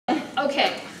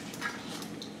Okay.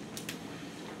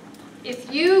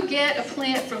 If you get a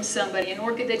plant from somebody, an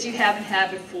orchid that you haven't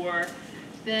had before,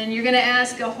 then you're going to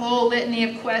ask a whole litany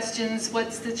of questions.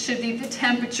 Should be the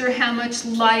temperature, how much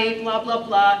light, blah, blah,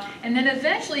 blah. And then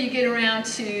eventually you get around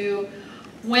to,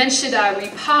 when should I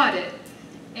repot it?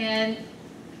 And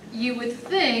you would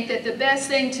think that the best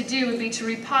thing to do would be to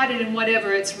repot it in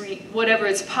whatever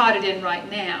it's potted in right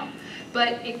now.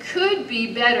 But it could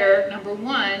be better, number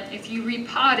one, if you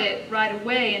repot it right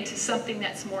away into something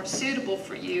that's more suitable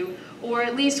for you, or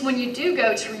at least when you do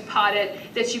go to repot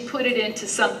it, that you put it into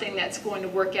something that's going to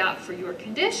work out for your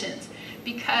conditions.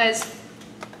 Because,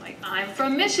 like, I'm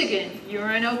from Michigan,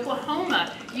 you're in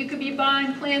Oklahoma, you could be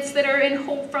buying plants that are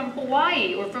from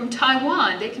Hawaii or from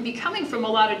Taiwan. They can be coming from a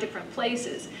lot of different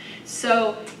places.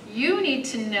 So you need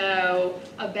to know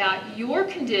about your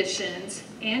conditions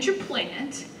and your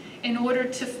plant in order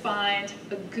to find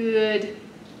a good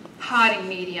potting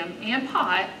medium and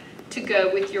pot to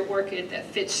go with your orchid that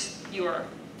fits your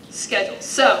schedule.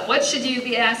 So what should you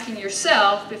be asking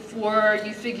yourself before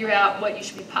you figure out what you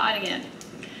should be potting in?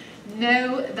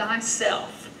 Know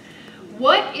thyself.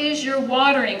 What is your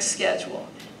watering schedule?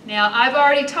 Now, I've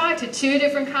already talked to 2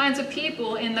 different kinds of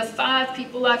people in the 5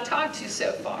 people I've talked to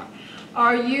so far.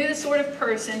 Are you the sort of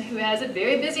person who has a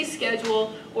very busy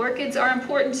schedule, orchids are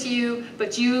important to you,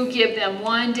 but you give them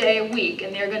 1 day a week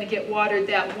and they're going to get watered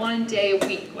that 1 day a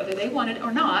week, whether they want it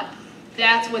or not,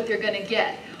 that's what they're going to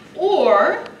get?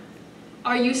 Or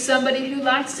are you somebody who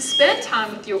likes to spend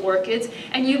time with your orchids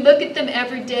and you look at them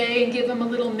every day and give them a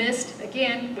little mist,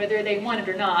 again, whether they want it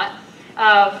or not?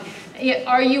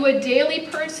 Are you a daily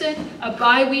person, a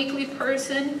bi-weekly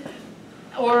person,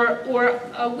 or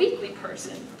a weekly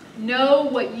person? Know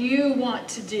what you want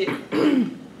to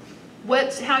do.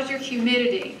 How's your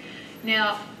humidity?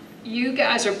 Now, you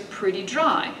guys are pretty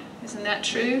dry. Isn't that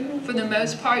true? For the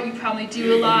most part, you probably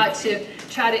do a lot to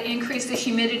try to increase the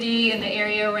humidity in the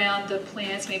area around the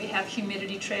plants. Maybe have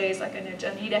humidity trays like I know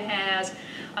Janita has.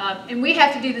 And we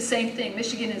have to do the same thing.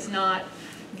 Michigan is not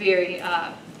very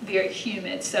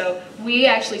humid. So we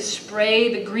actually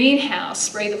spray the greenhouse,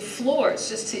 spray the floors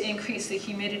just to increase the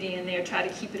humidity in there, try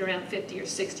to keep it around 50 or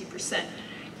 60%.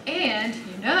 And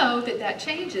you know that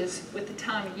changes with the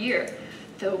time of year.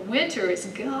 The winter is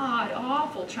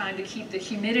god-awful trying to keep the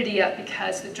humidity up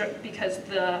because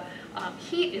the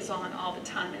heat is on all the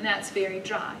time, and that's very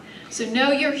dry. So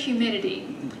know your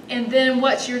humidity. And then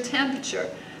what's your temperature?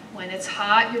 When it's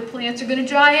hot, your plants are going to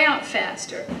dry out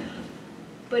faster.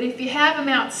 But if you have them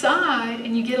outside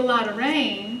and you get a lot of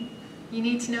rain, you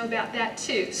need to know about that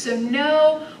too. So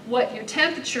know what your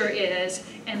temperature is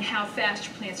and how fast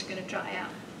your plants are going to dry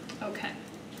out. Okay.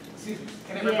 See,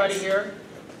 can everybody hear?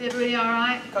 Everybody all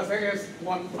right? Because there is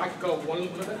one, I could go one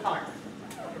little bit higher.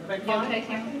 Everybody fine? Okay,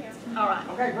 here? All right.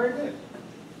 Okay, very good.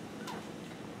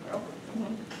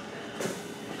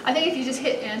 I think if you just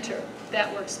hit enter,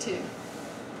 that works too.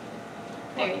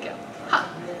 There you go. Huh.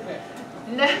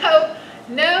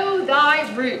 Know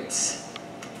thy roots.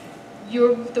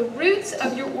 The roots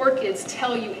of your orchids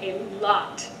tell you a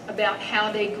lot about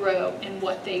how they grow and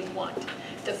what they want.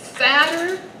 The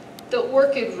fatter the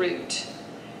orchid root,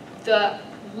 the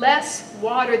less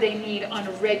water they need on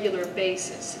a regular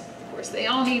basis. Of course, they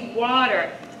all need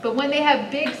water, but when they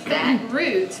have big fat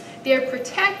roots, they're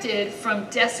protected from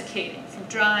desiccating, from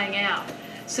drying out.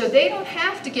 So they don't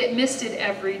have to get misted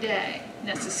every day,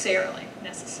 necessarily.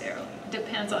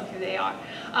 Depends on who they are.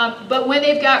 But when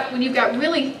you've got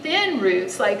really thin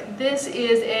roots, like this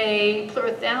is a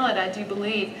pleurophthalid, I do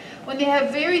believe, when they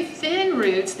have very thin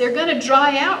roots, they're going to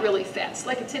dry out really fast,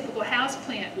 like a typical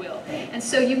houseplant will. And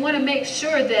so you want to make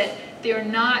sure that they're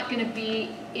not going to be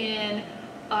in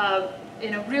a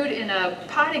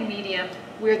potting medium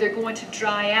where they're going to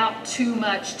dry out too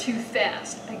much too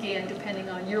fast, again, depending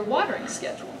on your watering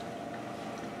schedule.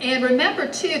 And remember,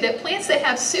 too, that plants that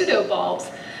have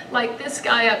pseudobulbs, like this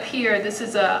guy up here, this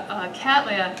is a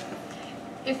Cattleya,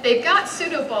 if they've got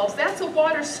pseudobulbs, that's a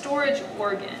water storage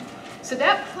organ. So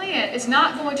that plant is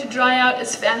not going to dry out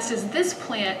as fast as this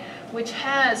plant, which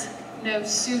has no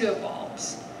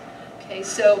pseudobulbs. Okay,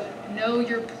 so know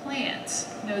your plants,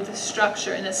 know the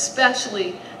structure, and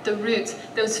especially the roots.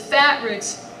 Those fat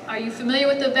roots, are you familiar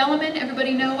with the velamen?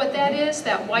 Everybody know what that is?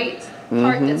 That white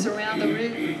part that's around the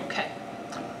root? Okay,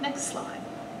 next slide.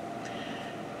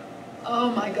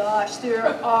 Oh my gosh,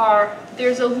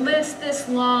 there's a list this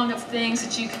long of things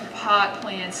that you can pot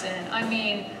plants in. I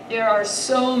mean, there are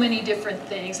so many different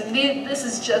things, and this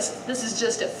is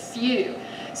just a few.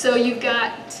 So you've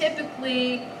got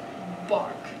typically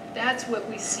bark. That's what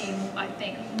we see, I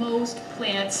think, most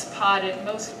plants potted,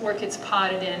 most orchids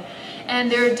potted in.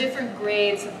 And there are different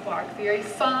grades of bark, very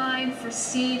fine for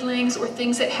seedlings or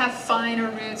things that have finer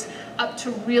roots, up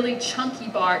to really chunky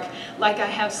bark, like I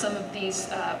have some of these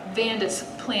Vandas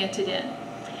planted in.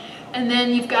 And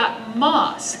then you've got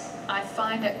moss. I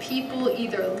find that people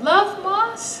either love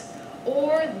moss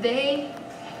or they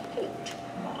hate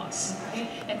moss.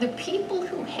 And the people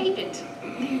who hate it,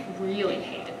 they really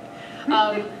hate it.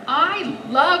 I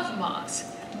love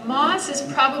moss. Moss is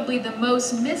probably the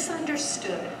most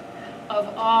misunderstood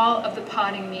of all of the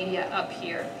potting media up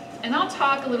here. And I'll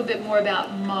talk a little bit more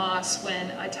about moss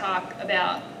when I talk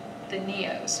about the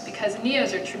neos, because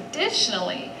neos are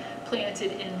traditionally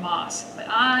planted in moss, but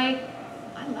I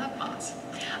love moss.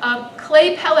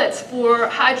 Clay pellets for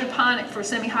hydroponic, for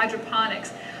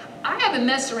semi-hydroponics. I haven't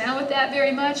messed around with that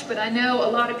very much, but I know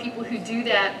a lot of people who do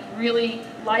that really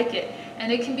like it.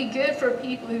 And it can be good for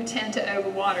people who tend to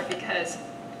overwater because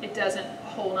it doesn't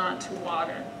hold on to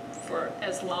water for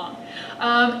as long.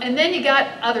 And then you got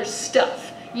other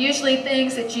stuff, usually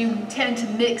things that you tend to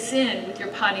mix in with your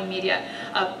potting media.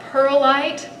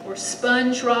 Perlite or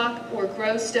sponge rock or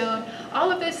growstone,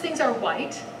 all of those things are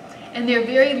white and they're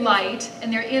very light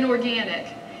and they're inorganic.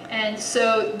 And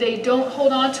so they don't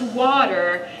hold on to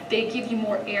water, they give you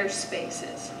more air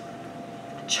spaces.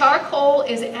 Charcoal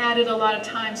is added a lot of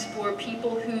times for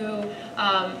people who,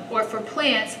 or for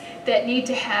plants that need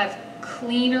to have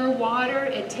cleaner water.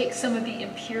 It takes some of the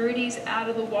impurities out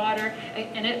of the water,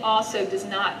 and it also does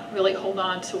not really hold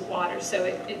on to water, so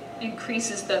it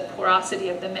increases the porosity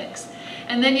of the mix.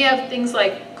 And then you have things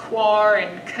like coir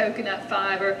and coconut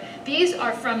fiber. These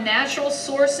are from natural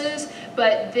sources,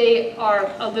 but they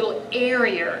are a little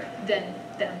airier than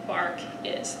bark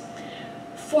is.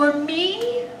 For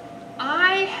me,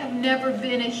 I have never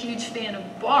been a huge fan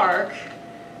of bark,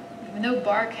 even though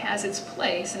bark has its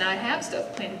place, and I have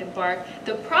stuff planted in bark.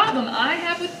 The problem I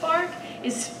have with bark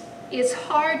is it's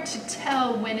hard to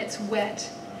tell when it's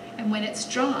wet and when it's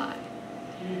dry.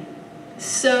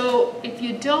 So if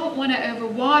you don't want to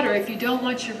overwater, if you don't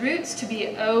want your roots to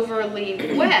be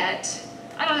overly wet,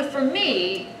 I don't know, for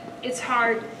me, it's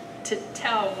hard to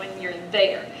tell when you're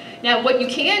there. Now what you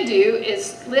can do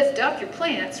is lift up your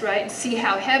plants, right, and see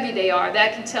how heavy they are.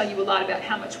 That can tell you a lot about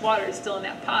how much water is still in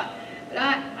that pot. But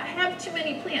I have too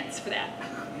many plants for that.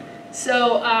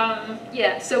 So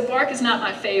yeah, so bark is not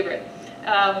my favorite.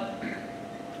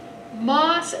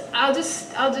 Moss, I'll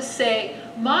just say,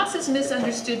 moss is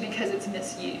misunderstood because it's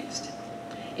misused.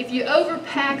 If you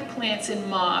overpack plants in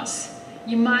moss,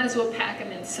 you might as well pack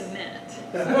them in cement.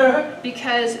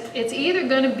 Because it's either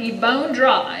going to be bone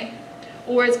dry,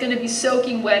 or it's going to be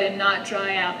soaking wet and not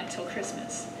dry out until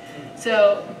Christmas.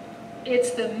 So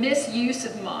it's the misuse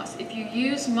of moss. If you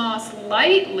use moss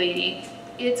lightly,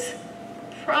 it's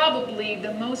probably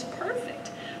the most perfect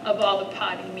of all the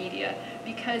potting media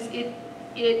because it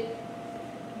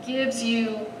gives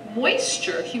you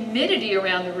moisture, humidity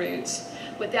around the roots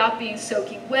without being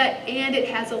soaking wet, and it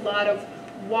has a lot of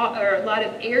water, a lot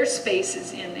of air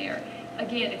spaces in there.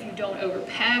 Again, if you don't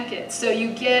overpack it. So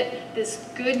you get this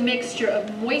good mixture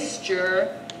of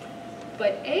moisture,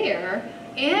 but air,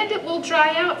 and it will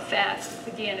dry out fast,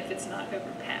 again, if it's not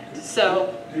overpacked.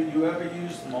 So, do you ever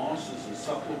use moss as a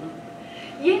supplement?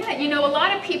 Yeah, you know, a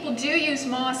lot of people do use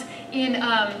moss in,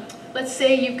 let's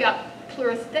say you've got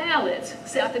pleurothalids,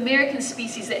 South American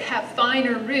species that have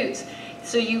finer roots.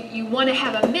 So you want to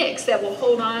have a mix that will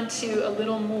hold on to a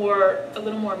little more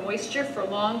moisture for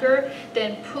longer.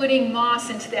 Then putting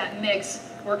moss into that mix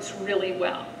works really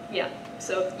well. Yeah.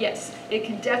 So yes, it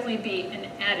can definitely be an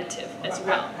additive as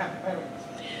well.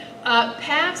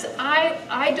 Paths,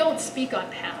 I don't speak on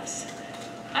paths.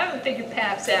 I haven't figured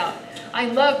paths out. I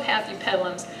love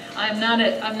Paphiopedilums. I'm not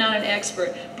an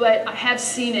expert, but I have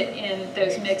seen it in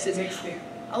those mixes.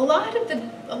 A lot of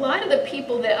the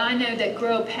people that I know that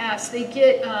grow paths, they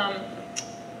get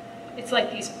it's like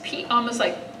these peat, almost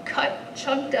like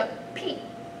chunked up peat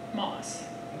moss.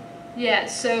 Yeah,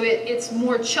 so it's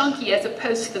more chunky as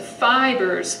opposed to the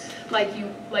fibers like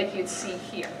you'd see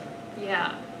here.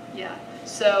 Yeah, yeah.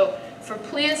 So for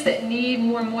plants that need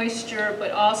more moisture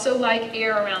but also like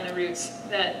air around the roots,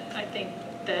 that I think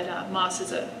that moss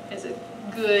is a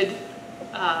good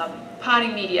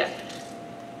potting media.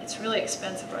 It's really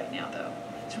expensive right now, though.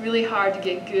 It's really hard to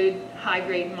get good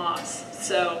high-grade moss.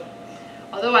 So,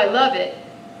 although I love it,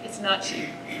 it's not cheap.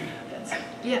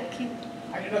 Yeah, Keith.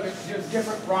 I know there's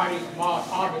different varieties of moss,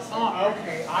 obviously.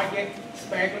 Okay, I get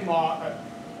sphagnum moss,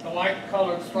 the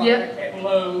light-colored stuff at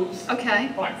Lowe's.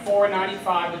 Okay. Like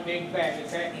 $4.95 a big bag.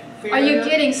 Is that inferior? Are you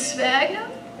getting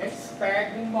sphagnum? It's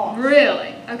sphagnum moss.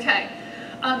 Really? Okay.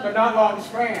 They're not long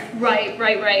strands. Right,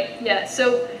 right, right. Yeah.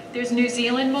 So there's New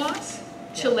Zealand moss,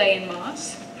 Chilean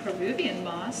moss, Peruvian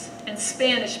moss, and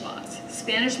Spanish moss.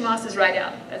 Spanish moss is right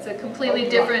out. That's a completely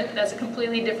different. That's a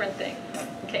completely different thing.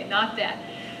 Okay, not that.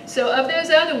 So of those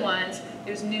other ones,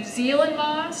 there's New Zealand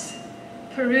moss,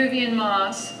 Peruvian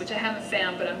moss, which I haven't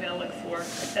found, but I'm going to look for.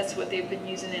 That's what they've been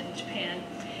using in Japan,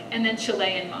 and then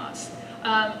Chilean moss.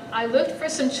 I looked for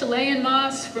some Chilean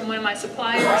moss from one of my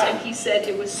suppliers, and he said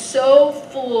it was so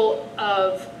full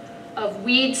of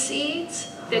weed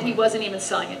seeds that he wasn't even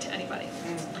selling it to anybody.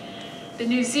 The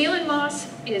New Zealand moss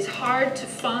is hard to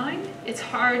find. It's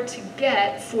hard to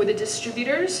get for the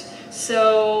distributors.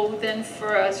 So then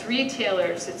for us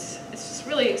retailers, it's just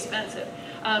really expensive.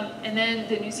 And then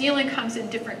the New Zealand comes in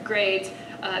different grades.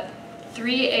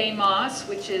 3A moss,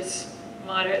 which is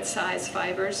moderate size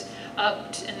fibers,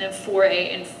 up to, and then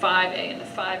 4A and 5A. And the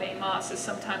 5A moss is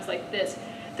sometimes like this.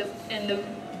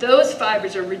 Those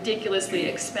fibers are ridiculously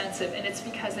expensive, and it's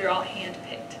because they're all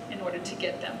hand-picked in order to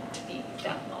get them to be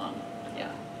that long.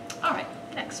 Yeah. All right,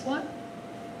 next one.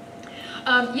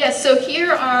 Yes, so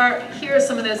here are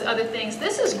some of those other things.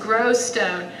 This is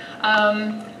Growstone.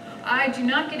 I do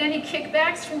not get any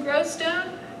kickbacks from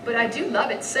Growstone, but I do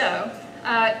love it so.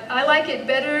 I like it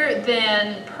better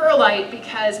than Perlite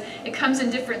because it comes in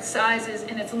different sizes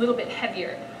and it's a little bit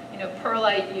heavier. You know,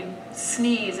 Perlite, you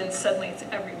sneeze and suddenly it's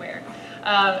everywhere.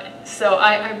 So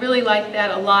I really like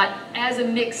that a lot as a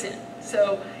mix-in.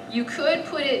 So you could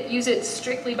use it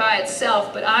strictly by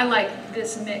itself, but I like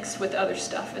this mixed with other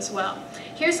stuff as well.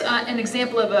 Here's an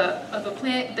example of a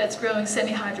plant that's growing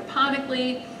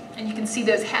semi-hydroponically, and you can see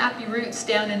those happy roots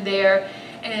down in there.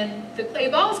 And the clay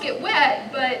balls get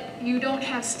wet, but you don't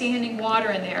have standing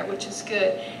water in there, which is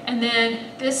good. And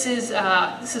then this is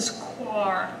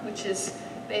coir, which is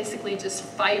basically just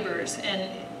fibers, and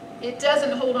it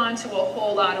doesn't hold on to a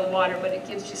whole lot of water, but it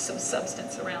gives you some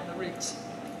substance around the roots.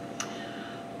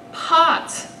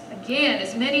 Pots, again,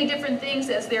 as many different things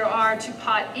as there are to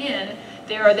pot in,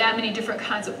 there are that many different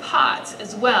kinds of pots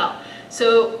as well.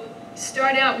 So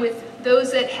start out with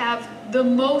those that have the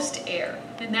most air,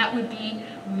 and that would be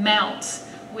mounts,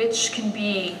 which can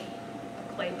be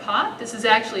a clay pot. This is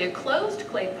actually a closed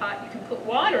clay pot. You can put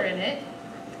water in it,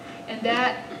 and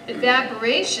that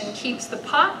evaporation keeps the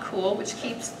pot cool, which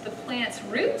keeps the plant's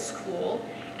roots cool,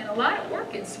 and a lot of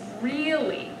orchids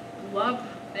really love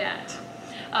that.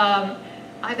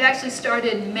 I've actually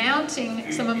started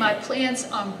mounting some of my plants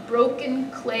on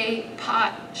broken clay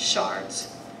pot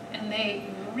shards, and they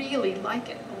really like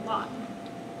it a lot.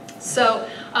 So,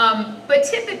 but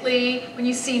typically when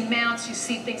you see mounts, you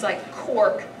see things like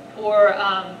cork or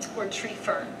tree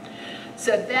fern.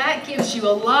 So that gives you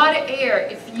a lot of air.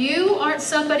 If you aren't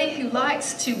somebody who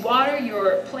likes to water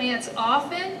your plants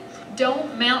often,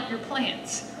 don't mount your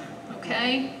plants,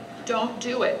 okay? Don't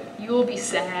do it. You will be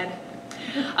sad.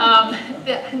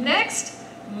 The next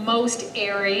most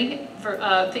airy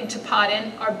thing to pot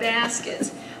in are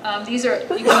baskets. You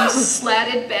can use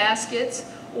slatted baskets,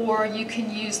 or you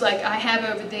can use, like I have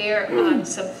over there,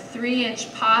 some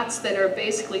 3-inch pots that are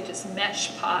basically just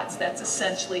mesh pots. That's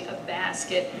essentially a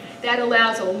basket. That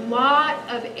allows a lot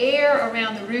of air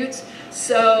around the roots,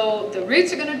 so the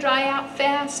roots are going to dry out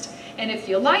fast. And if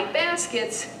you like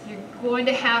baskets, you're going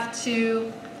to have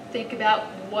to think about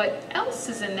what else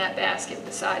is in that basket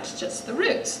besides just the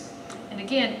roots. And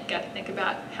again, you've got to think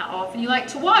about how often you like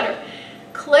to water.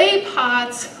 Clay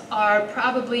pots are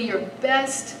probably your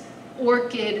best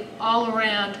orchid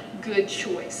all-around good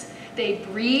choice. They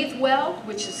breathe well,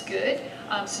 which is good,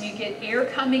 so you get air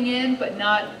coming in but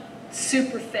not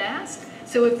super fast.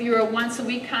 So if you're a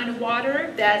once-a-week kind of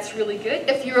waterer, that's really good.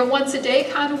 If you're a once-a-day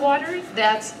kind of waterer,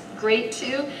 that's great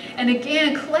too. And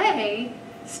again, clay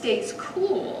stays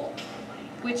cool,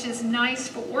 which is nice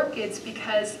for orchids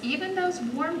because even those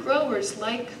warm growers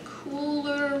like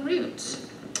cooler roots.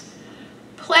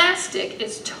 Plastic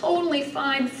is totally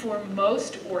fine for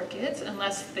most orchids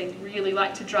unless they really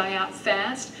like to dry out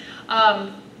fast.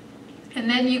 And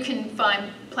then you can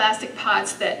find plastic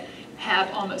pots that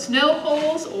have almost no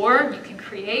holes, or you can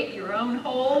create your own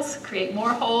holes, create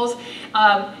more holes.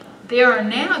 There are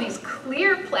now these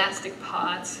clear plastic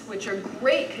pots, which are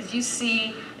great because you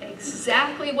see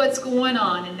exactly what's going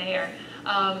on in there.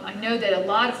 I know that a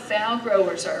lot of foul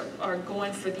growers are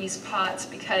going for these pots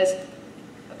because,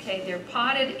 okay, they're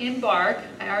potted in bark.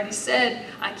 I already said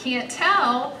I can't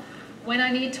tell when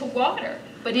I need to water.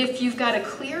 But if you've got a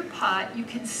clear pot, you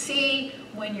can see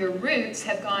when your roots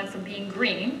have gone from being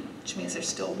green, which means they're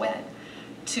still wet,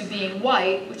 to being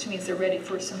white, which means they're ready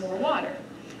for some more water.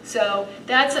 So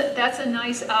that's a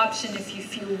nice option if you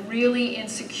feel really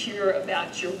insecure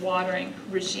about your watering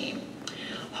regime.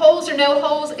 Holes or no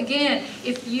holes, again,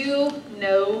 if you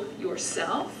know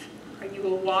yourself, are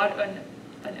you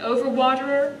an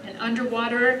overwaterer, an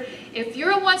underwaterer? If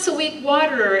you're a once-a-week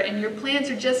waterer and your plants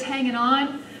are just hanging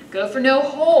on, go for no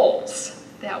holes.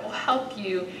 That will help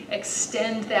you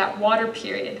extend that water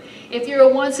period. If you're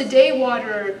a once-a-day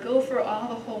waterer, go for all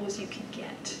the holes you can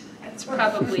get. That's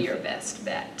probably your best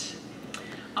bet.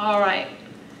 All right,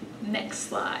 next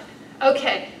slide.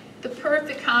 Okay, the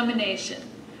perfect combination.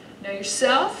 Know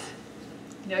yourself,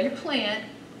 know your plant,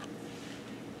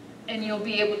 and you'll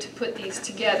be able to put these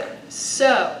together.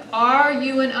 So, are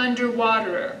you an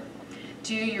underwaterer?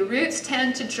 Do your roots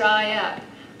tend to dry up?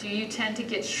 Do you tend to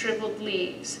get shriveled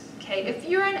leaves? Okay, if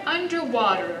you're an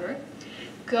underwaterer,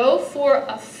 go for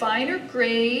a finer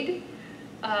grade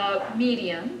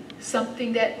medium,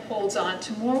 something that holds on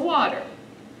to more water,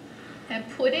 and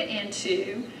put it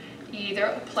into either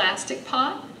a plastic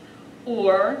pot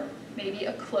or maybe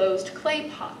a closed clay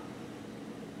pot.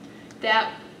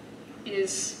 That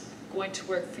is going to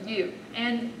work for you.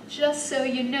 And just so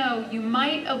you know, you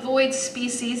might avoid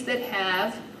species that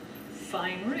have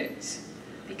fine roots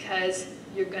because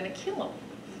you're going to kill them.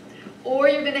 Or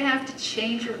you're going to have to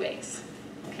change your ways.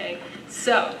 Okay,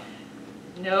 so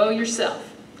know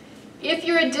yourself. If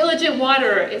you're a diligent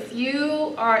waterer, if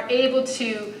you are able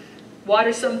to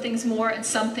water some things more and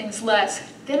some things less,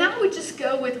 then I would just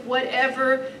go with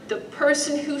whatever the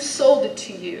person who sold it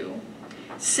to you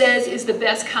says is the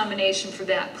best combination for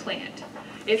that plant.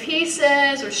 If he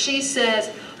says or she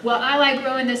says, well, I like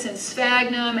growing this in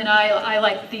sphagnum and I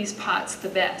like these pots the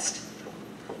best,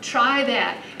 try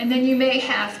that. And then you may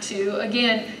have to,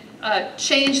 again,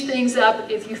 change things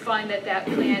up if you find that that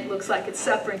plant looks like it's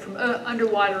suffering from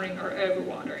underwatering or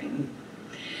overwatering.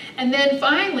 And then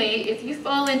finally, if you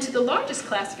fall into the largest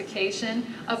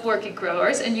classification of orchid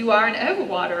growers and you are an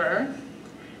overwaterer,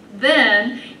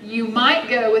 then you might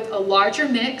go with a larger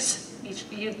mix,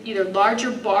 either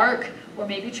larger bark or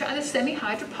maybe try the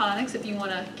semi-hydroponics if you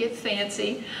want to get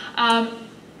fancy,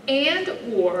 and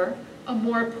or a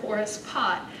more porous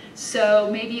pot. So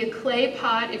maybe a clay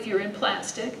pot if you're in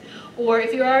plastic, or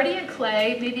if you're already in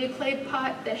clay, maybe a clay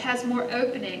pot that has more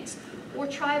openings, or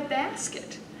try a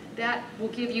basket. That will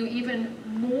give you even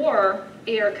more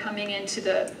air coming into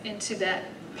that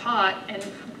pot and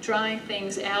drying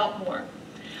things out more.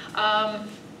 All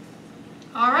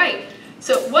right,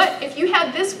 so what if you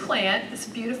have this plant, this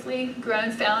beautifully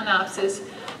grown Phalaenopsis,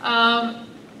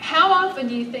 how often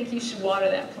do you think you should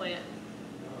water that plant?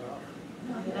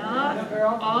 Not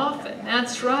often.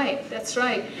 That's right. That's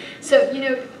right. So, you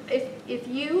know, if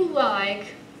you like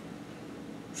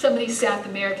some of these South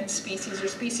American species or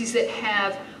species that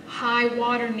have high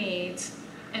water needs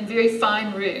and very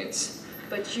fine roots,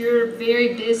 but you're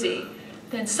very busy,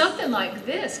 then something like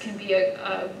this can be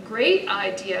a great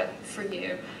idea for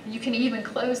you. You can even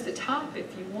close the top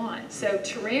if you want. So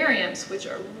terrariums, which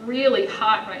are really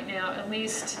hot right now, at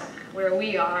least where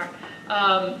we are,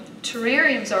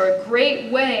 terrariums are a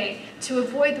great way to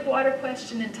avoid the water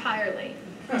question entirely.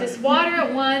 Just water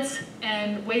it once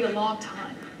and wait a long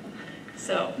time.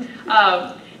 So,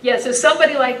 yeah, so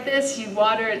somebody like this, you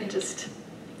water it and just,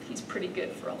 he's pretty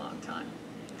good for a long time.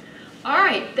 All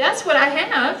right, that's what I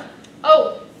have.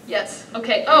 Oh, yes,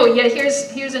 okay. Oh, yeah,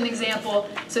 here's an example.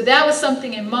 So that was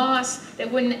something in moss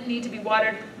that wouldn't need to be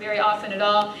watered very often at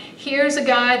all. Here's a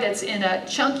guy that's in a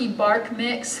chunky bark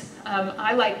mix.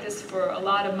 I like this for a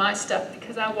lot of my stuff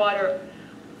because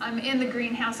I'm in the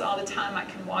greenhouse all the time. I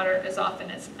can water as often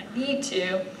as I need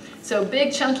to. So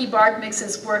big chunky bark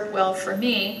mixes work well for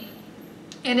me.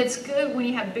 And it's good when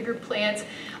you have bigger plants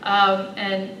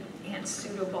and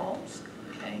pseudobulbs.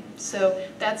 Okay, so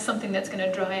that's something that's going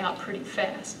to dry out pretty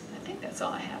fast. I think that's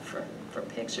all I have for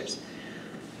pictures.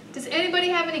 Does anybody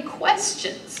have any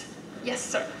questions? Yes,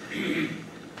 sir.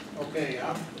 Okay,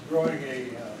 I'm growing a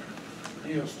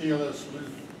Neostelis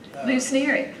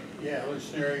Lucernary. Yeah,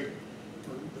 Lucernary.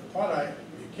 The pot it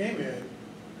came in,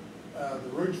 the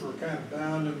roots were kind of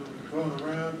bound and going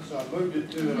around, so I moved it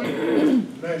to a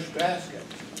mesh basket.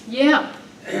 Yeah.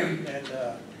 And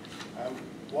I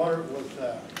water it with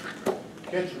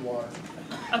kitchen water.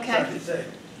 Okay. Sorry to say.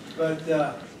 But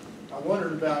I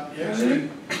wondered about mixing,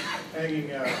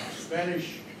 hanging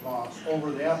Spanish moss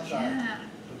over the outside. Yeah.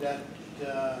 Would that,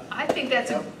 I think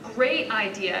that's a great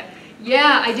idea.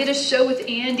 Yeah, I did a show with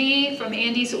Andy from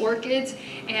Andy's Orchids,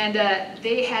 and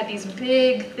they had these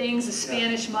big things of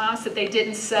Spanish moss that they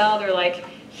didn't sell. They're like,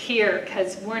 here,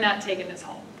 because we're not taking this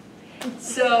home.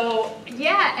 So,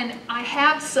 yeah, and I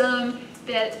have some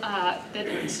that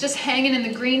it's just hanging in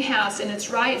the greenhouse, and it's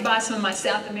right by some of my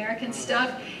South American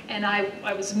stuff. And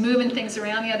I was moving things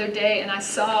around the other day, and I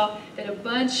saw that a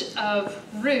bunch of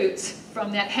roots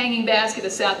from that hanging basket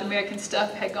of South American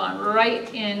stuff had gone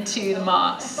right into the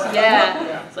moss.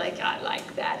 Yeah, it's like, I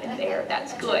like that in there.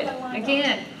 That's good.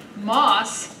 Again,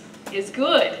 moss is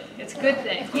good. It's a good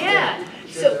thing. Yeah.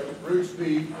 Should the roots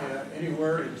be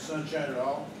anywhere in the sunshine at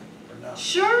all, or not?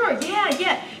 Sure,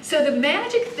 yeah. So the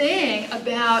magic thing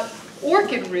about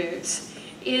orchid roots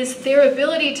is their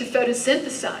ability to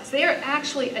photosynthesize. They are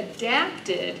actually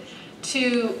adapted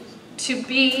to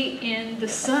be in the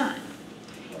sun.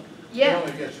 Yeah. It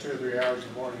only gets 2 or 3 hours in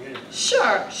the morning anyway.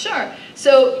 Sure.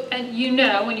 So, and you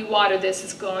know, when you water this,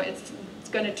 it's going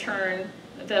to turn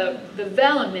the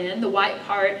velamin, the white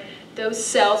part, those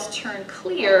cells turn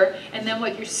clear, and then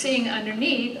what you're seeing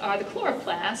underneath are the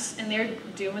chloroplasts, and they're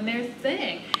doing their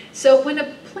thing. So when a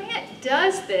plant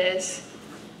does this,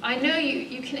 I know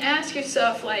you can ask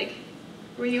yourself, like,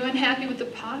 were you unhappy with the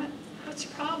pot? What's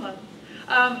your problem?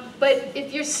 But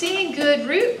if you're seeing good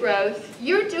root growth,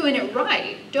 you're doing it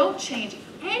right. Don't change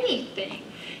anything.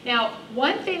 Now,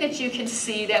 one thing that you can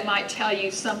see that might tell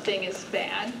you something is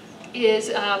bad is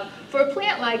for a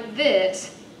plant like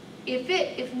this,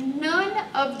 if none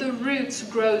of the roots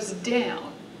grows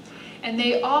down and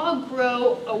they all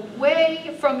grow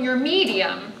away from your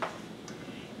medium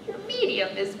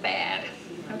is bad,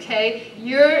 okay?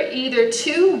 You're either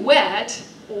too wet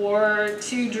or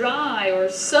too dry or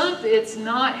something. It's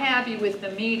not happy with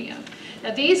the medium.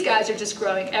 Now these guys are just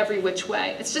growing every which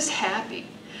way. It's just happy.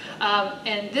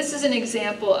 And this is an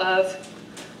example of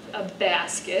a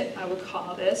basket, I would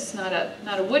call this, not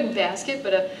a wooden basket,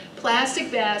 but a plastic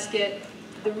basket.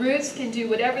 The roots can do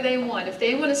whatever they want. If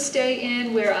they want to stay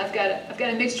in where I've got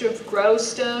a mixture of grow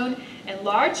stone and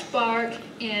large bark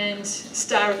and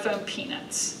styrofoam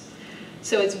peanuts.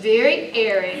 So it's very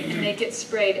airy, and they get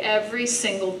sprayed every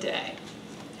single day.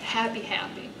 Happy.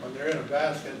 When they're in a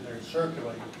basket and they're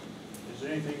circulating, is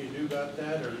there anything you do about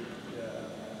that, or?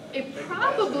 It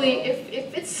probably,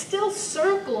 if it's still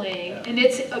circling and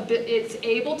it's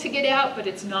able to get out, but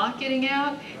it's not getting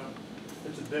out.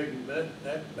 It's a big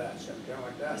net basket, kind of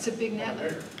like that. It's a big net.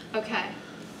 Okay.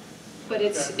 But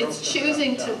it's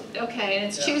choosing to, and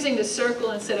it's choosing to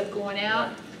circle instead of going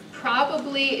out.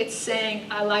 Probably it's saying,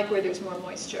 I like where there's more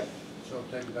moisture. So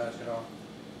take the basket off?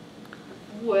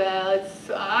 Well,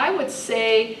 I would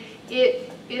say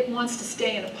it wants to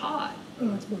stay in a pot.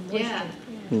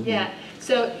 Yeah.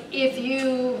 So if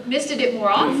you misted it more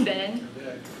often,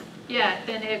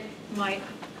 then it might,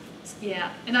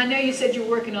 And I know you said you're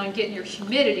working on getting your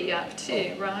humidity up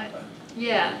too, right?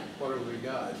 Yeah. Whatever we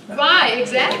got. Right,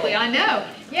 exactly, I know.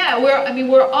 Yeah,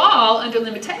 we're all under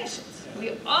limitations.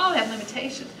 We all have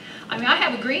limitations. I mean, I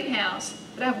have a greenhouse,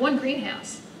 but I have one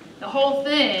greenhouse. The whole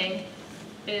thing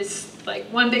is like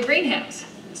one big greenhouse.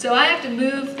 So I have to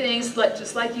move things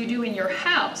just like you do in your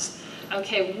house.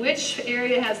 Okay, which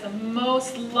area has the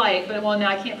most light? But well, now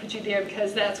I can't put you there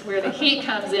because that's where the heat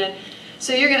comes in.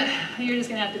 So you're just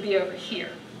gonna have to be over here.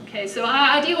 Okay, so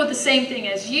I deal with the same thing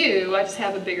as you. I just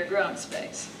have a bigger growing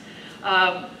space.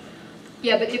 Yeah,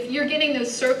 but if you're getting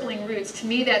those circling roots, to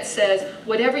me that says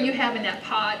whatever you have in that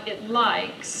pot, it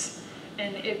likes,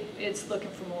 and it's looking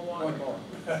for more water. One more.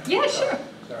 Yeah, sure.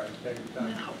 Sorry, take your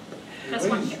time. No, that's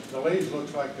one. The leaves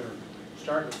looks like they're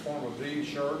starting to form a V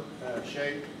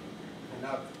shape and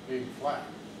not being flat.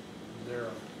 Is there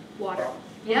a Water. problem?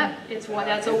 Yep,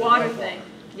 that's a water thing.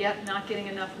 Yep, not getting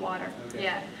enough water. Okay.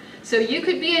 Yeah. So you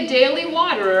could be a daily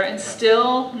waterer and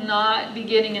still not be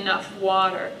getting enough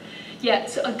water. Yeah,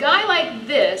 so a guy like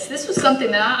this was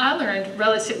something that I learned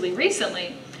relatively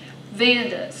recently.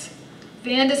 Vandas.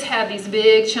 Vandas have these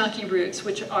big chunky roots,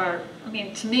 which are, I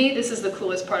mean, to me, this is the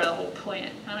coolest part of the whole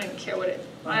plant. I don't even care what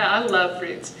I love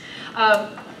roots.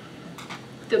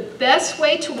 The best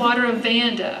way to water a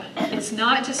Vanda is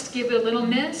not just to give it a little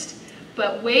mist,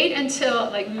 but wait until,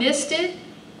 like, mist it,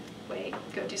 wait,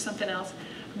 go do something else.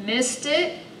 Mist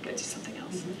it, go do something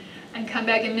else. And come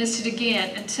back and mist it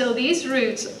again until these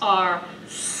roots are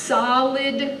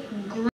solid green.